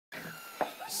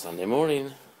Sunday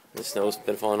morning. The snow's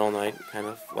been falling all night, kind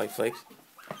of white flakes.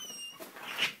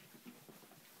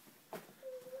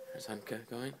 There's Anka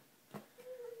going.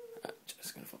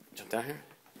 Just gonna jump down here?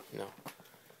 No.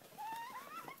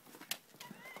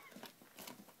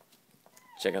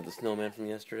 Check out the snowman from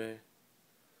yesterday.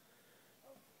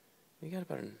 We got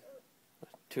about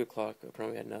 2 o'clock.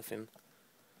 Apparently we had nothing.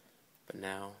 But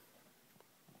now,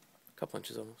 a couple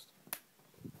inches almost.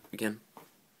 Again.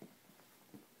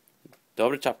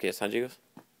 Dobre czapki jest, Handzigos?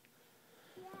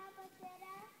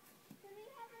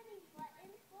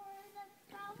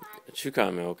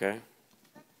 Szukamy, okay?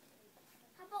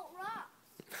 How about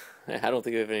rocks? I don't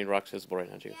think we have any rocks visible right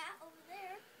now, Handzigos. Yeah, over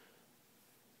there.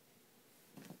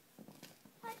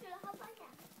 How about that?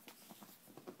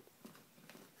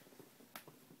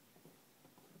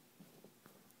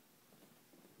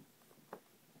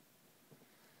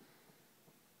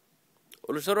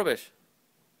 Olu, co robisz?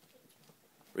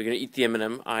 We're gonna eat the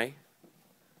M&M eye?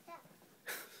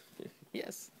 Yeah.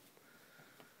 Yes.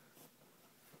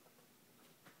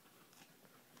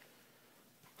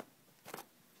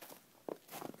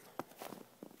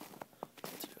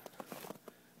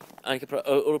 Anka,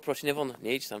 Olu, proszę, nie wolno.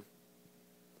 Nie idź tam.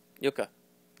 Juka,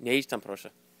 nie idź tam, proszę.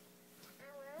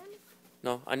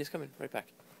 No, Anya's coming right back.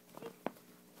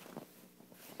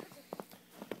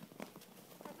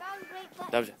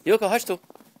 Dobrze. Juko, chodź tu.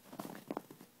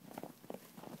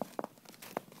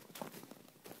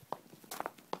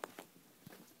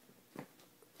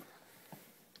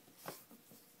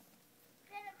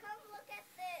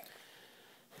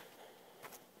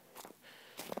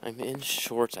 I'm in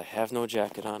shorts. I have no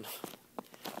jacket on.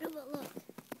 No, but look.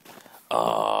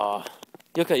 Oh.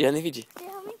 Juka, ja nie widzi. Can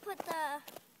you help me put the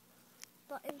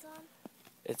buttons on?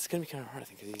 It's gonna be kind of hard, I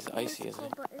think, because he's icy, isn't he?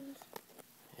 Buttons.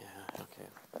 Yeah, okay.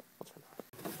 Okay.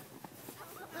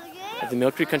 At the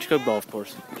Mill Creek Country Club Golf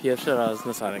Course. Pierwszy raz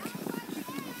na sanek.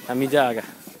 Tam idzie Aga.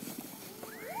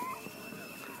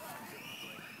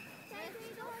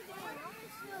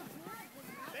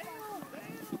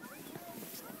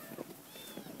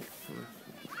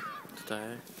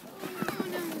 Tutaj.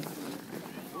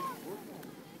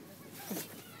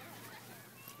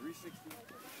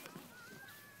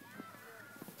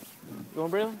 You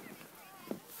want Braylon?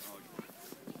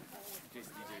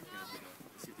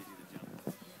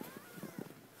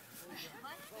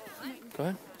 Go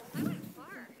ahead.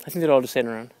 I think they're all just sitting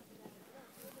around.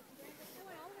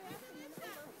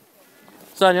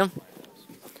 Sonia.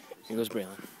 Here goes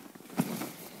Braylon.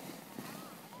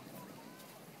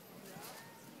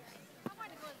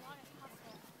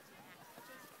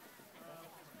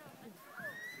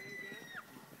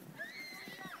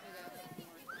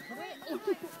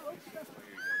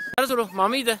 Zaraz, Olu,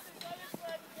 mamy idę.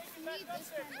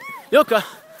 Joka.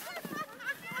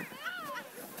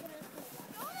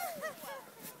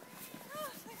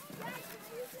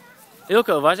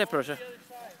 Joka, uważaj proszę.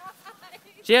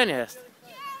 Gdzie Ania jest?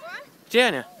 Gdzie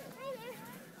Ania?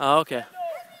 A, okej.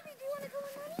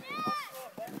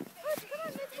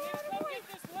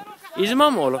 Idź z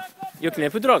mamą, Olu. Joka,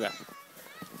 nie pójdź droga.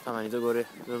 Tam ani do góry,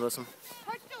 do losu.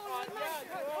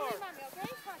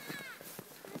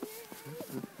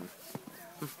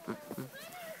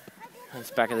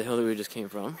 That's back at the hill that we just came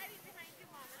from.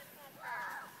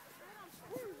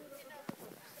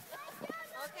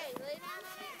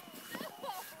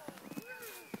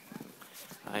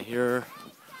 I hear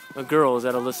a girl is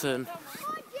at Alyssa and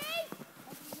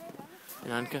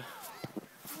Anka.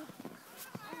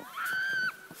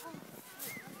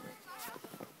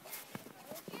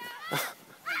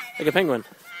 Like a penguin.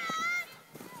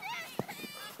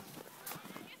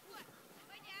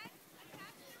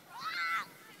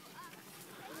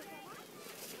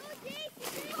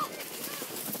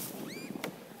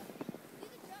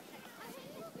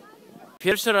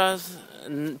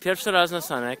 Pierwszy raz na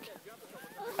sanek.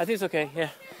 I think it's okay, yeah.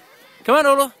 Come on,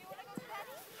 Olu.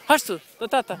 Chodź tu, do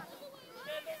tata.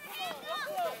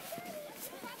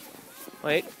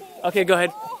 Wait. Okay, go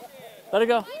ahead. Let it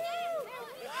go.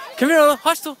 Come here, Olu.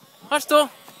 Chodź tu. Chodź tu.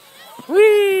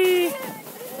 Whee!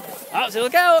 Oh, so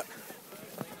look out.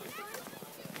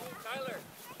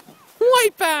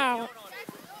 Wipe out.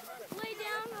 Lay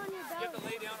down on your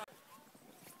belly.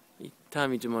 I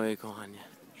tam idzie moje kochanie.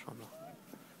 Szano.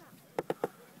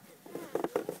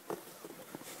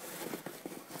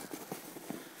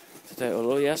 Tutaj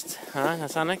Olu jest, na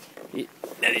sanek. I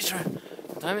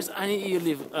tam jest Ani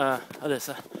i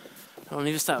Alyssa.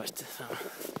 Oni wystawać.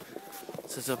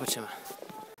 Co zobaczymy.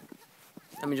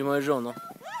 Tam idzie moje żono.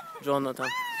 Żono tam.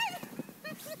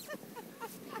 This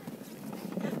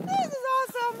is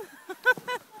awesome.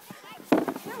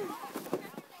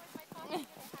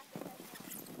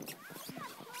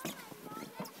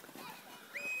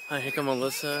 Here come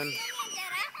Melissa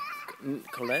and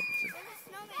Colette.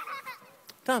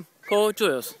 Tom, go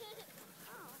join us.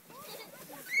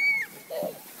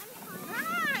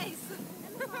 Nice!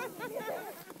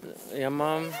 Yeah,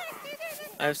 Mom.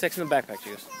 I have sex in the backpack, she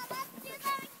goes.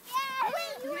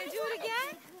 You gonna do it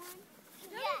again?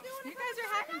 You guys are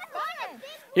having fun.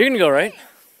 You're gonna go, right?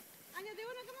 In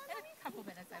a couple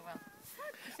minutes I will.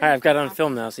 Alright, I've got it on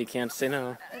film now, so you can't say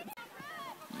no.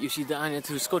 You see the Anya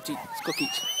to skoczyć.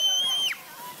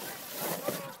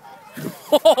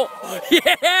 Oh,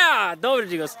 yeah! Dobrze,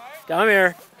 she goes. Come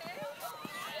here.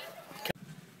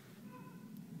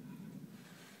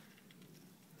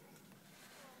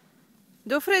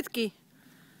 Do frytki.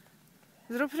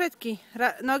 Zrób frytki.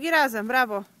 Nogi razem,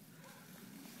 brawo.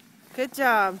 Good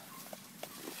job.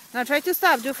 Now try to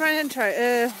stop. Do front and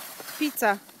try.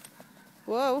 Pizza.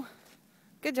 Whoa.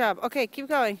 Good job. Okay, keep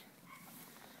going.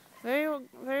 Very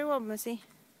well, Missy.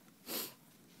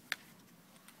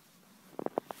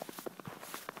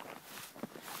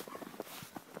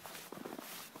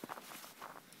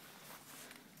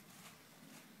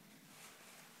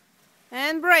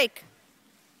 And break.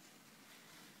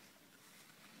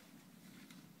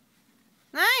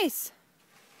 Nice.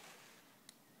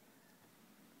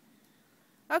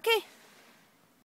 Okay.